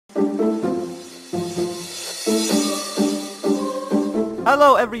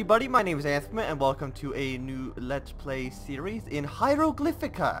Hello everybody, my name is Anthony and welcome to a new Let's Play series in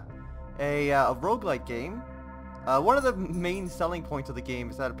Hieroglyphika, a roguelike game. One of the main selling points of the game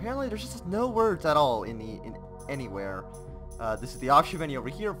is that apparently there's just no words at all in anywhere. This is the option menu over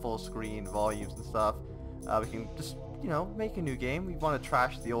here, full screen, volumes and stuff. We can just, you know, make a new game. We want to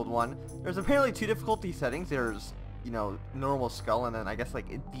trash the old one. There's apparently two difficulty settings. There's, you know, normal skull and then I guess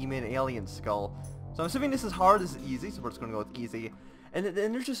like a demon alien skull. So I'm assuming this is hard, this is easy, so we're just going to go with easy. And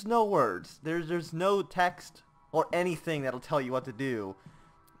there's just no words. There's no text or anything that'll tell you what to do.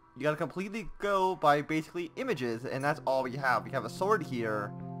 You gotta completely go by basically images, and that's all we have. We have a sword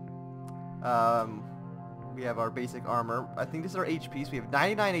here. We have our basic armor. I think this is our HP, so we have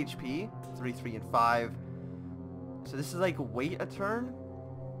 99 HP, 3, 3, and 5. So this is like wait a turn.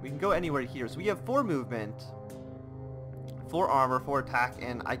 We can go anywhere here. So we have 4 movement, 4 armor, 4 attack,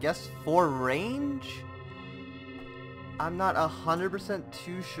 and I guess 4 range? I'm not 100%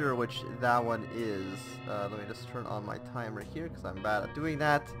 too sure which that one is. Let me just turn on my timer here because I'm bad at doing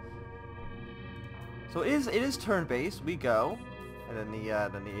that. So it is turn-based. We go, and then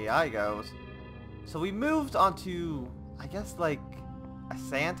the AI goes. So we moved onto, I guess, like a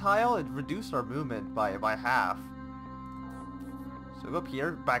sand tile. It reduced our movement by half. So we go up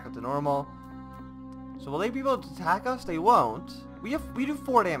here, back up to normal. So will they be able to attack us? They won't. We do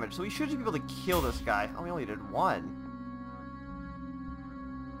 4 damage, so we should be able to kill this guy. Oh, we only did 1.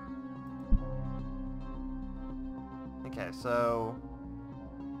 Okay, so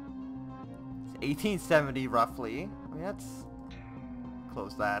it's 1870 roughly. I mean, that's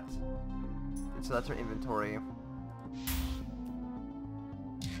close that. And so that's our inventory.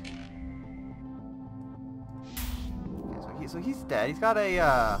 Okay, so he's dead. He's got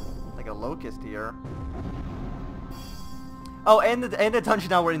a like a locust here. Oh, and the dungeon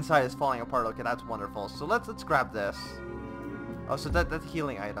now we're inside is falling apart. Okay, that's wonderful. So let's grab this. Oh, so that's a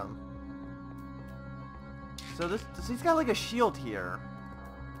healing item. So he's got like a shield here.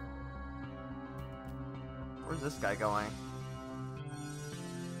 Where's this guy going?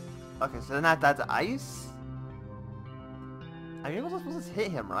 Okay, so then that's ice? I mean, we're supposed to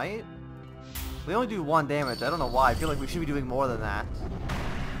hit him, right? We only do 1 damage. I don't know why. I feel like we should be doing more than that.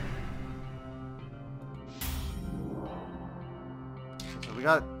 So we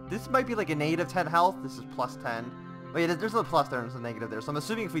got... This might be like a negative 10 health. This is plus 10. Oh yeah, there's a plus there and there's a negative there. So I'm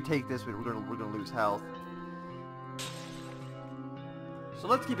assuming if we take this, we're gonna lose health. So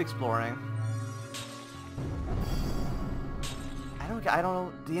let's keep exploring. I don't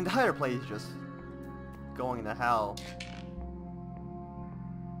know. The entire place is just going to hell.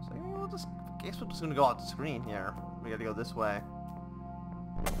 So I guess we're just gonna go out the screen here. We gotta go this way.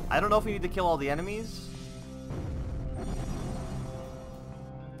 I don't know if we need to kill all the enemies.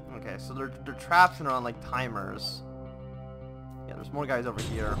 Okay, so they're traps and are on like timers. Yeah, there's more guys over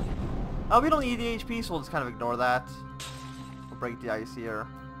here. Oh, we don't need the HP, so we'll just kind of ignore that. Break the ice here.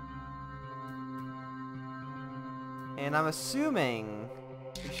 And I'm assuming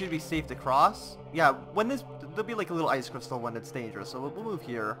it should be safe to cross. Yeah, when there'll be like a little ice crystal when it's dangerous, so we'll move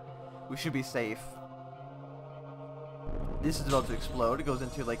here. We should be safe. This is about to explode. It goes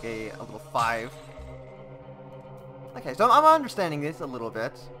into like a little 5. Okay, so I'm understanding this a little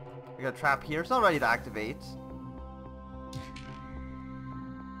bit. We got a trap here. It's not ready to activate.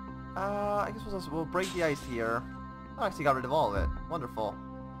 I guess we'll break the ice here. I actually got rid of all of it. Wonderful.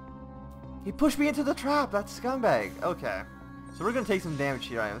 He pushed me into the trap! That scumbag! Okay. So we're gonna take some damage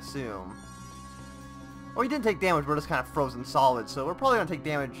here, I assume. Oh, he didn't take damage, we're just kind of frozen solid, so we're probably gonna take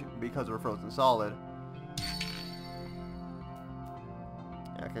damage because we're frozen solid.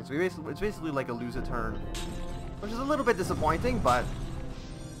 Okay, so it's basically like a lose a turn. Which is a little bit disappointing, but...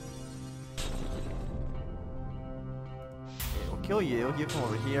 Kill you, he'll come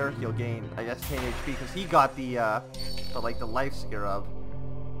over here, he'll gain, I guess, 10 HP because he got the life scarab.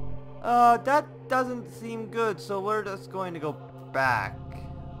 That doesn't seem good, so we're just going to go back.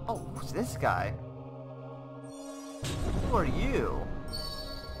 Oh, who's this guy? Who are you?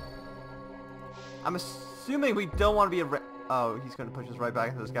 I'm assuming we don't want to be a oh, he's going to push us right back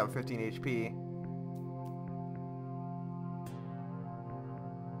into this guy with 15 HP.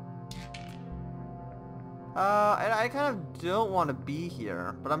 And I kind of don't want to be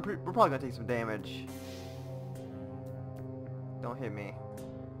here, but we're probably gonna take some damage. Don't hit me.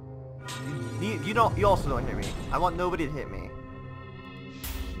 You also don't hit me. I want nobody to hit me.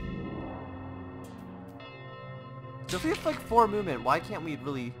 So if we have like 4 movement, why can't we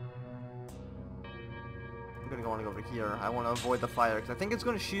really? I'm gonna go over here. I want to avoid the fire because I think it's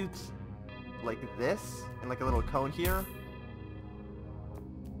gonna shoot like this and like a little cone here.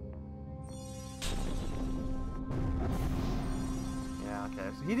 Okay,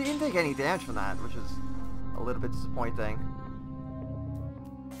 so he didn't take any damage from that, which is a little bit disappointing.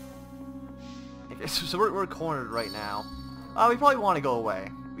 Okay, so we're cornered right now. We probably want to go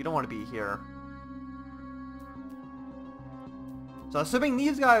away. We don't want to be here. So assuming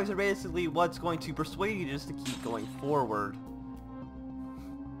these guys are basically what's going to persuade you just to keep going forward.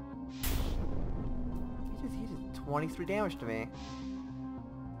 He did 23 damage to me.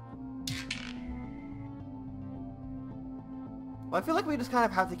 Well, I feel like we just kind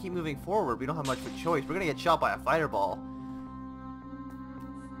of have to keep moving forward. We don't have much of a choice. We're gonna get shot by a fireball.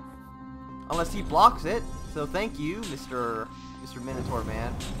 Unless he blocks it. So thank you, Mr. Minotaur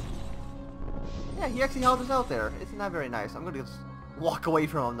Man. Yeah, he actually held us out there. Isn't that very nice? I'm gonna just walk away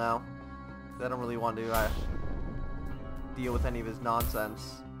from him now. I don't really want to deal with any of his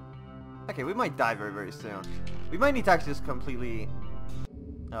nonsense. Okay, we might die very, very soon. We might need to actually just completely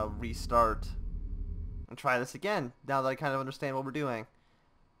restart and try this again, now that I kind of understand what we're doing.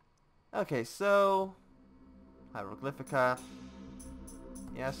 Okay, so Hieroglyphika.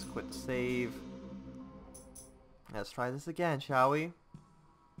 Yes, quit save. Let's try this again, shall we?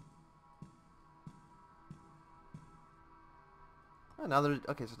 Another.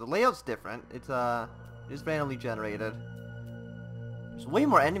 Okay, so the layout's different. It's randomly generated. There's way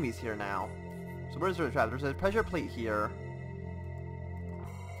more enemies here now. So where's the trap? There's a pressure plate here.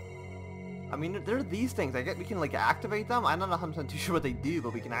 I mean, there are these things. I guess we can like activate them. I'm not 100% too sure what they do,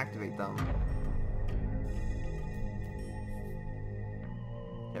 but we can activate them.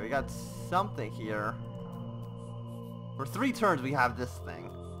 Okay, we got something here. For 3 turns, we have this thing.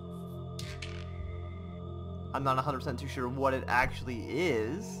 I'm not 100% too sure what it actually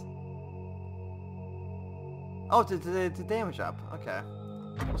is. Oh, it's a damage up. Okay.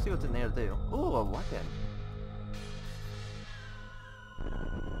 We'll see what's in there to do. Ooh, a weapon.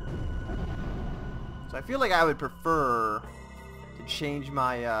 So I feel like I would prefer to change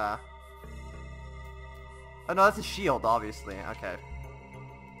my, Oh no, that's a shield, obviously. Okay.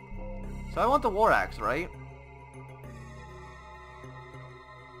 So I want the war axe, right?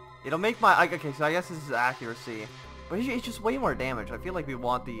 It'll make my... Okay, so I guess this is accuracy. But it's just way more damage. I feel like we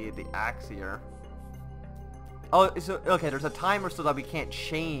want the axe here. Oh, so... Okay, there's a timer so that we can't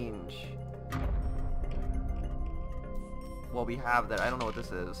change what we have there. I don't know what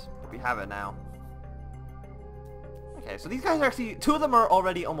this is. But we have it now. Okay, so these guys are actually... 2 of them are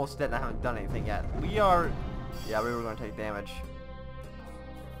already almost dead and I haven't done anything yet. We are... Yeah, we were going to take damage.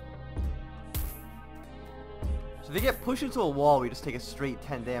 So if they get pushed into a wall, we just take a straight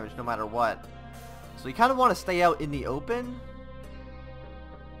 10 damage no matter what. So you kind of want to stay out in the open.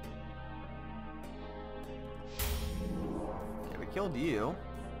 Okay, we killed you.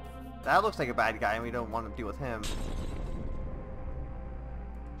 That looks like a bad guy and we don't want to deal with him.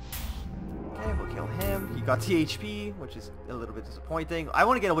 Okay, we'll kill him. He got THP, which is a little bit disappointing. I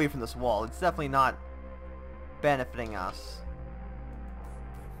want to get away from this wall. It's definitely not benefiting us.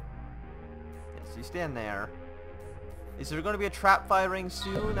 Okay, so you stand there. Is there going to be a trap firing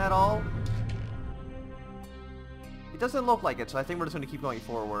soon at all? It doesn't look like it, so I think we're just going to keep going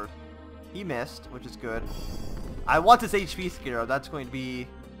forward. He missed, which is good. I want this HP scare. That's going to be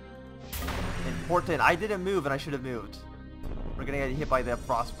important. I didn't move, and I should have moved. We're going to get hit by the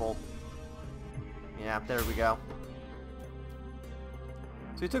frostbolt. Yeah, there we go.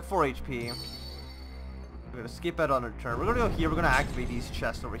 So we took 4 HP. We're going to skip out on our turn. We're going to go here. We're going to activate these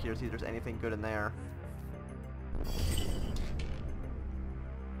chests over here, see if there's anything good in there.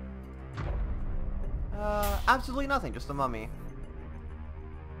 Absolutely nothing, just a mummy.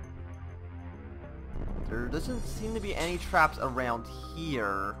 There doesn't seem to be any traps around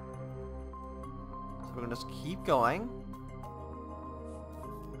here. So we're gonna just keep going.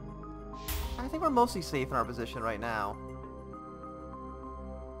 I think we're mostly safe in our position right now.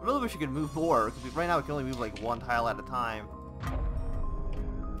 I really wish we could move more, because right now we can only move like 1 tile at a time.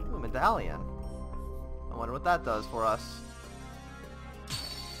 Ooh, a medallion. I wonder what that does for us.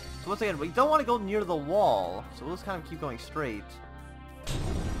 So once again, we don't want to go near the wall, so we'll just kind of keep going straight.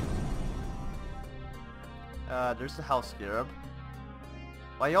 There's the Hell Scarab.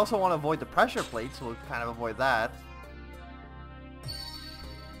 Well, you also want to avoid the pressure plate, so we'll kind of avoid that.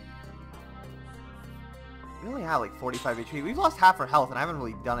 We only have like 45 HP. We've lost half our health, and I haven't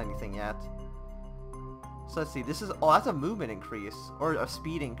really done anything yet. So let's see. This is... Oh, that's a movement increase, or a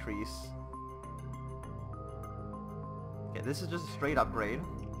speed increase. Okay, this is just a straight upgrade.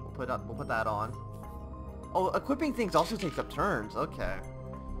 We'll put that on. Oh, equipping things also takes up turns. Okay.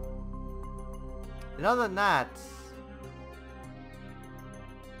 And other than that,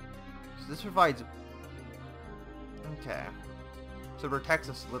 so this provides. Okay. So it protects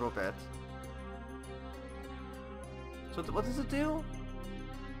us a little bit. So what does it do?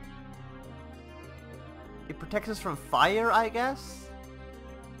 It protects us from fire, I guess?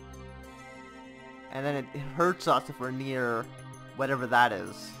 And then it hurts us if we're near whatever that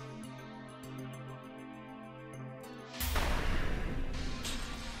is.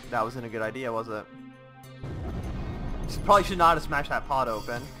 That wasn't a good idea, was it? Probably should not have smashed that pot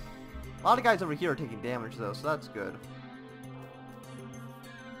open. A lot of guys over here are taking damage though, so that's good.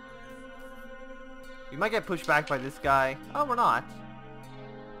 We might get pushed back by this guy. Oh, we're not.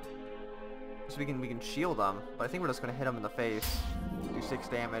 So we can shield him, but I think we're just gonna hit him in the face. Do 6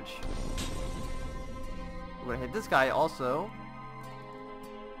 damage. We're gonna hit this guy also.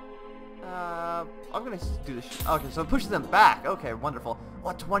 I'm gonna do this. Okay, so it pushes them back. Okay, wonderful.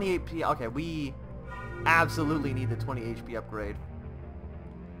 What, 20 HP? Okay, we absolutely need the 20 HP upgrade.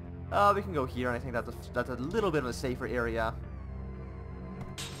 We can go here, and I think that's a little bit of a safer area.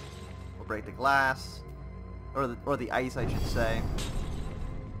 We'll break the glass, or the ice, I should say.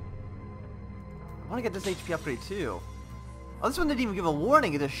 I want to get this HP upgrade too. Oh, this one didn't even give a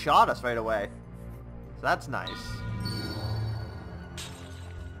warning; it just shot us right away. So that's nice.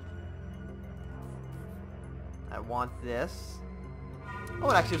 I want this. Oh,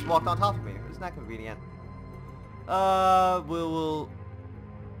 it actually just walked on top of me. Isn't that convenient? We'll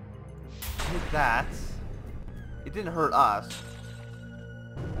hit that. It didn't hurt us.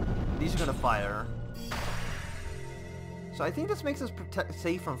 These are gonna fire. So I think this makes us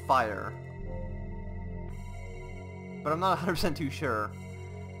safe from fire. But I'm not 100% too sure.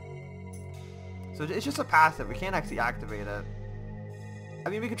 So it's just a passive. We can't actually activate it. I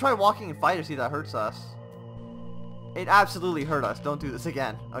mean, we could try walking in fire to see if that hurts us. It absolutely hurt us. Don't do this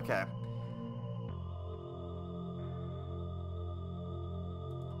again. Okay.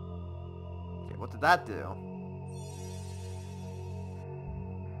 Okay, what did that do?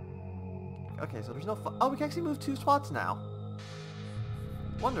 Okay, so there's no oh, we can actually move 2 spots now.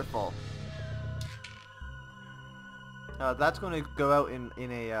 Wonderful. That's going to go out in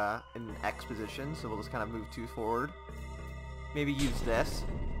an X position, so we'll just kind of move 2 forward. Maybe use this.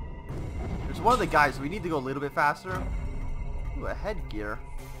 There's one of the guys, so we need to go a little bit faster. Ooh, a headgear.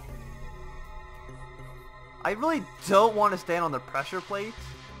 I really don't want to stand on the pressure plate.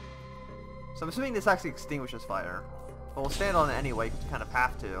 So I'm assuming this actually extinguishes fire. But we'll stand on it anyway, because we kind of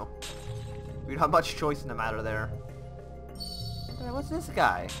have to. We don't have much choice in the matter there. Hey, what's this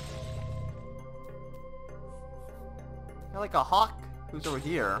guy? You're like a hawk who's over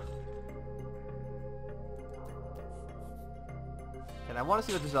here. And I want to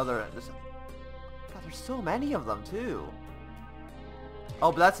see what this other... God, there's so many of them, too.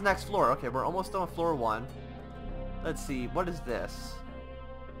 Oh, but that's the next floor. Okay, we're almost done with floor 1. Let's see. What is this?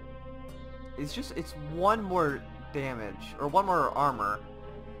 It's 1 more damage. Or 1 more armor.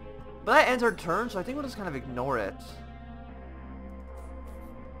 But that ends our turn, so I think we'll just kind of ignore it.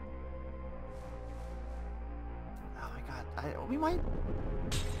 Oh my god. We might...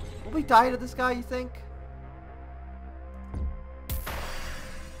 Will we die to this guy, you think?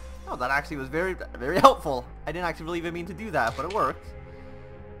 Oh, that actually was very, very helpful. I didn't actually really even mean to do that, but it worked.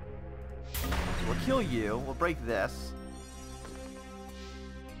 So we'll kill you. We'll break this.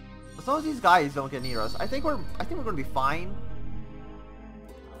 As long as these guys don't get near us, I think we're gonna be fine.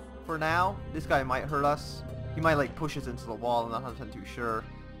 For now, this guy might hurt us. He might like push us into the wall. I'm not 100% too sure.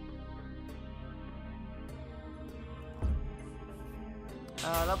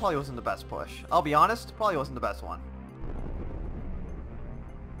 That probably wasn't the best push. I'll be honest, probably wasn't the best one.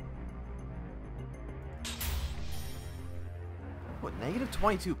 What, negative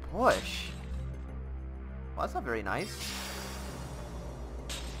 22 push? Well, that's not very nice.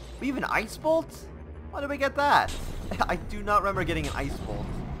 We have an ice bolt? Why did we get that? I do not remember getting an ice bolt.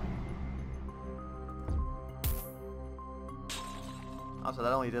 Oh, so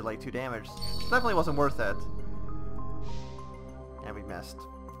that only did like 2 damage. Definitely wasn't worth it. And we missed.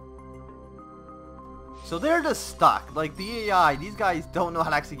 So they're just stuck. Like the AI, these guys don't know how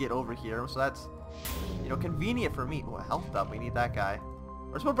to actually get over here. So that's, you know, convenient for me. Oh, a health up. We need that guy.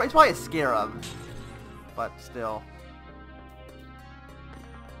 Or it's probably a scarab. But still.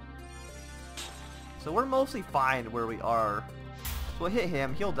 So we're mostly fine where we are. So we'll hit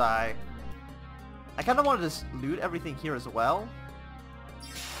him. He'll die. I kind of want to just loot everything here as well.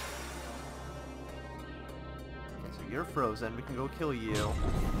 Okay, so you're frozen. We can go kill you.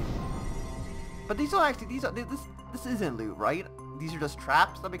 But these don't actually. This isn't loot, right? These are just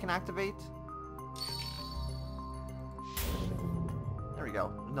traps that we can activate. There we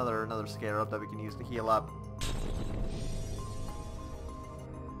go. Another scarab that we can use to heal up.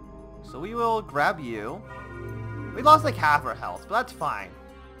 So we will grab you. We lost like half our health, but that's fine.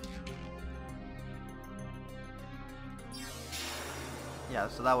 Yeah,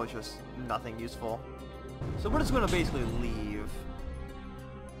 so that was just nothing useful. So we're just going to basically leave.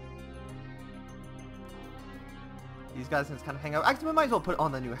 These guys can just kind of hang out. Actually, we might as well put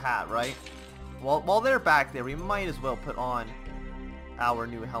on the new hat, right? While they're back there, we might as well put on our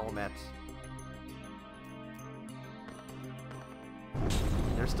new helmet.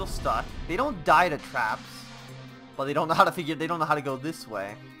 They're still stuck. They don't die to traps, but they don't know how to figure. They don't know how to go this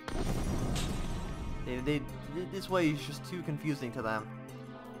way. This way is just too confusing to them.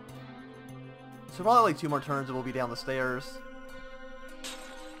 So probably like 2 more turns and we'll be down the stairs.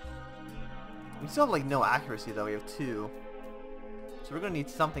 We still have like no accuracy though. We have 2, so we're gonna need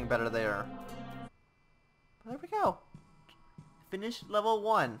something better there. But there we go. Finished level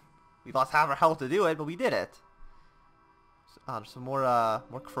 1. We lost half our health to do it, but we did it. There's some more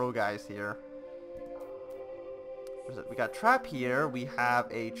crow guys here. We got a trap here. We have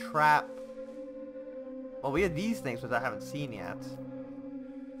a trap. Well, we have these things, which I haven't seen yet.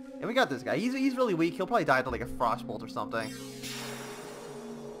 And we got this guy. He's really weak. He'll probably die to like a frostbolt or something.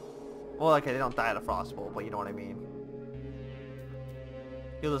 Well, okay, they don't die to frostbolt, but you know what I mean.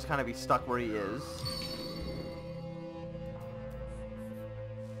 He'll just kind of be stuck where he is.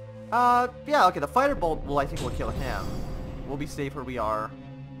 Yeah, okay, the fighter bolt I think will kill him. We'll be safe where we are.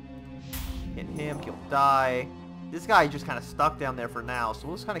 Hit him, he'll die. This guy just kind of stuck down there for now, so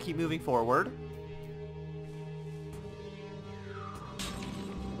we'll just kind of keep moving forward.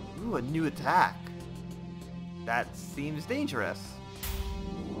 Ooh, a new attack. That seems dangerous.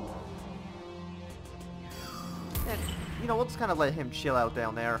 And, you know, we'll just kind of let him chill out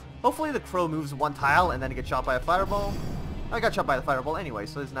down there. Hopefully the crow moves 1 tile and then he gets shot by a fireball. I got shot by the fireball anyway,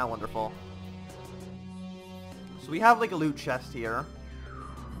 so it's now wonderful. So we have like a loot chest here.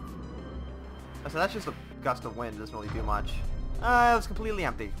 So that's just a gust of wind, doesn't really do much. It was completely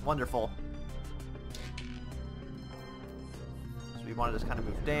empty. Wonderful. So we want to just kind of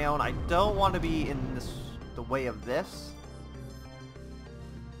move down. I don't want to be in the way of this.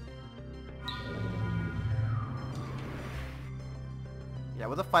 Yeah,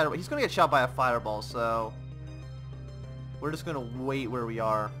 with a fireball. He's going to get shot by a fireball, so we're just going to wait where we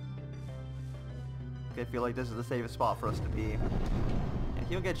are. I feel like this is the safest spot for us to be. And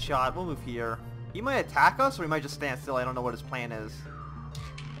he'll get shot. We'll move here. He might attack us, or he might just stand still. I don't know what his plan is.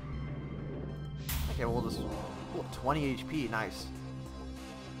 Okay, we'll just... Ooh, 20 HP. Nice.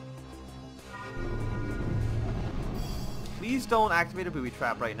 Please don't activate a booby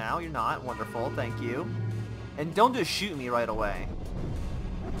trap right now. You're not. Wonderful. Thank you. And don't just shoot me right away.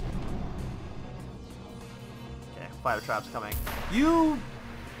 Okay, fire trap's coming. You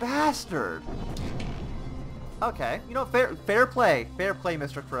bastard! Okay, you know, fair play. Fair play,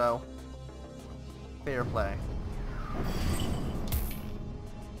 Mr. Crow. Fair play.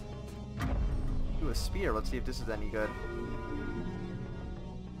 Ooh, a spear. Let's see if this is any good.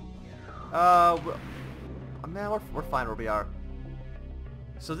 Man, we're fine where we are.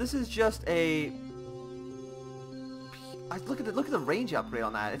 So this is just a... Look at the range upgrade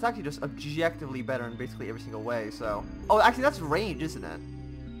on that. It's actually just objectively better in basically every single way, so... Oh, actually, that's range, isn't it?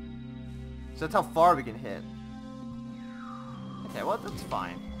 So that's how far we can hit. Okay, well, that's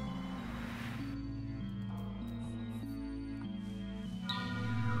fine.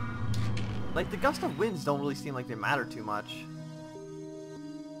 Like, the gust of winds don't really seem like they matter too much.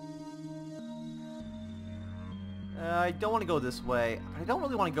 I don't want to go this way. But I don't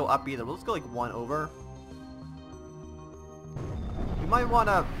really want to go up either. Let's go, like, 1 over. We might want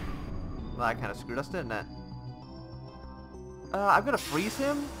to... Well, that kind of screwed us, didn't it? I'm going to freeze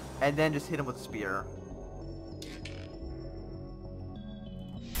him, and then just hit him with a spear.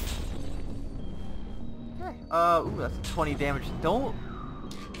 Okay. Ooh, that's 20 damage. Don't...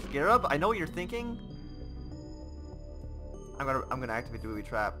 Scarab, I know what you're thinking. I'm gonna activate the booby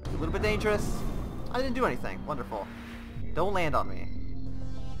trap. It's a little bit dangerous. I didn't do anything. Wonderful. Don't land on me.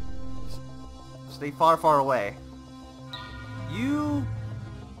 Stay far, far away. You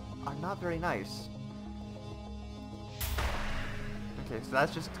are not very nice. Okay, so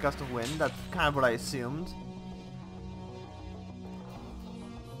that's just a gust of wind. That's kind of what I assumed.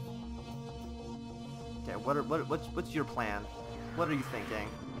 Okay, what's your plan? What are you thinking?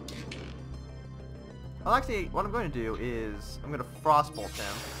 Well, actually, what I'm going to do is I'm going to frostbolt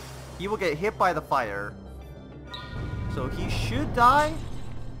him. He will get hit by the fire. So he should die.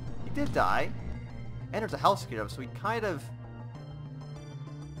 He did die. And there's a health scarab, so we kind of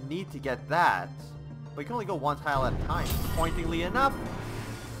need to get that. But we can only go 1 tile at a time, disappointingly enough.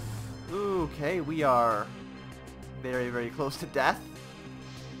 Okay, we are very, very close to death.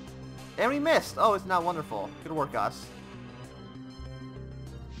 And we missed. Oh, it's not wonderful. Good work, Gus.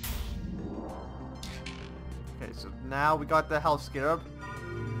 Okay, so now we got the health scarab.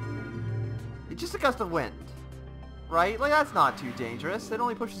 It's just a gust of wind. Right? Like, that's not too dangerous. It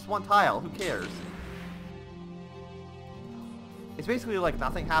only pushes one tile. Who cares? It's basically like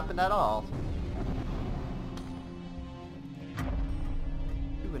nothing happened at all.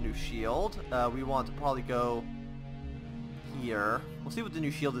 Ooh, a new shield. We want to probably go here. We'll see what the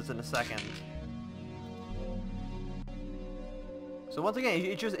new shield is in a second. So once again,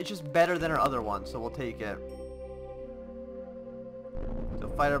 it's just better than our other one, so we'll take it. So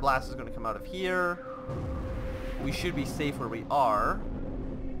Fighter Blast is going to come out of here. We should be safe where we are.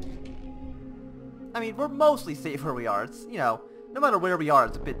 I mean, we're mostly safe where we are. It's, you know, no matter where we are,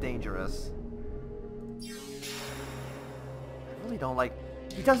 it's a bit dangerous. I really don't like...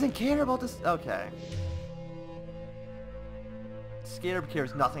 He doesn't care about this... Okay. Scarab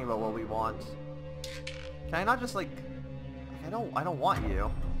cares nothing about what we want. Can I not just, like... I don't want you.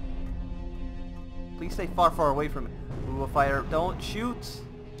 Please stay far, far away from me. Ooh, a fighter. Don't shoot.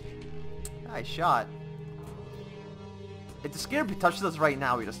 I shot. If the Scarab touches us right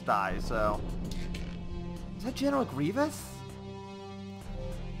now, we just die, so... Is that General Grievous?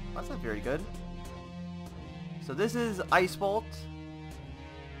 Oh, that's not very good. So this is Ice Bolt.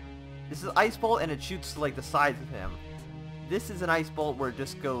 This is Ice Bolt, and it shoots, like, the sides of him. This is an Ice Bolt where it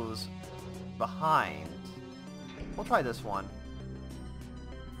just goes behind. We'll try this one.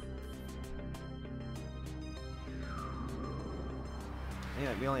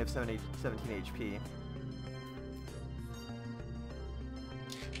 Yeah, we only have 17 HP.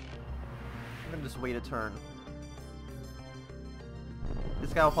 I'm gonna just wait a turn.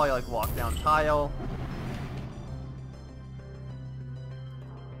 This guy will probably like walk down tile.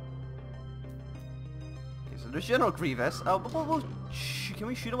 Okay, so there's General Grievous. Oh, can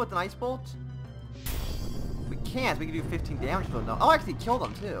we shoot him with an Ice Bolt? We can't. We can do 15 damage to him though. Oh, actually killed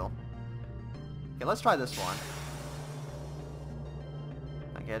him too. Okay, let's try this one.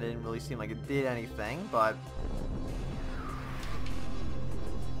 Okay, it didn't really seem like it did anything, but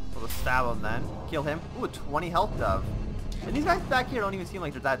we'll just stab him then. Kill him. Ooh, a 20 health dove. And these guys back here don't even seem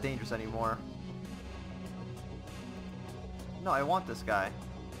like they're that dangerous anymore. No, I want this guy.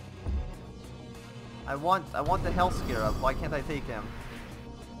 I want the Hell Scarab. Why can't I take him?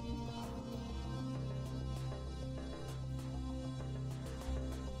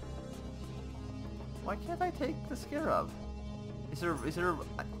 Why can't I take the Scarab? Is there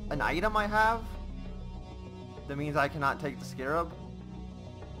an item I have that means I cannot take the Scarab?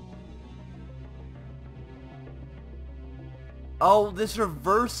 Oh, this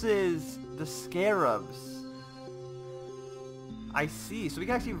reverses the Scarabs. I see. So we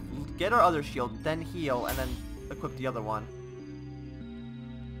can actually get our other shield, then heal, and then equip the other one.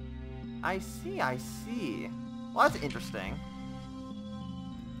 I see, I see. Well, that's interesting.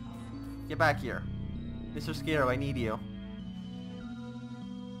 Get back here. Mr. Scarab, I need you.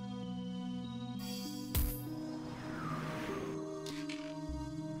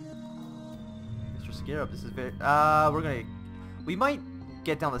 Mr. Scarab, this is very... we might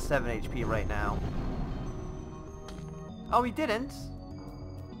get down to 7 HP right now. Oh, we didn't.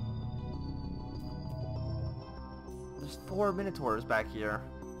 There's 4 Minotaurs back here.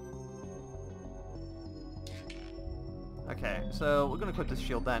 Okay, so we're gonna equip this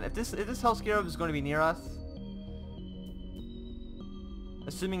shield then. If this Hell Scarab is going to be near us,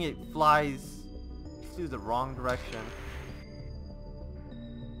 assuming it flew the wrong direction.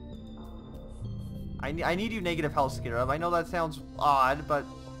 I need you, negative Hell Scarab. I know that sounds odd, but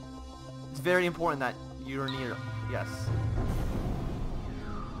it's very important that you're near. Yes.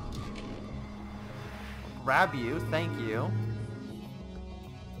 Grab you, thank you.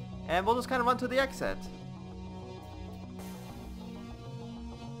 And we'll just kind of run to the exit.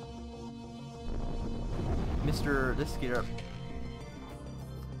 This Scarab.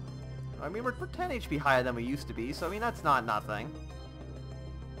 I mean, we're 10 HP higher than we used to be, so I mean, that's not nothing.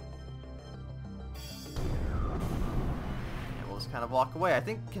 And we'll just kind of walk away. I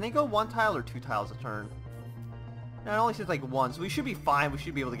think, can they go 1 tile or 2 tiles a turn? No, it only says like 1, so we should be fine. We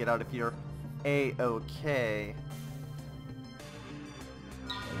should be able to get out of here A-okay.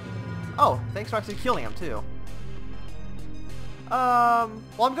 Oh, thanks for actually killing him too. Well,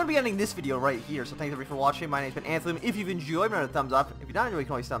 I'm going to be ending this video right here, so thanks everybody for watching. My name's been Anthony. If you've enjoyed, remember to thumbs up. If you don't enjoy, you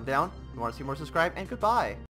can always thumb down. If you want to see more, subscribe, and goodbye.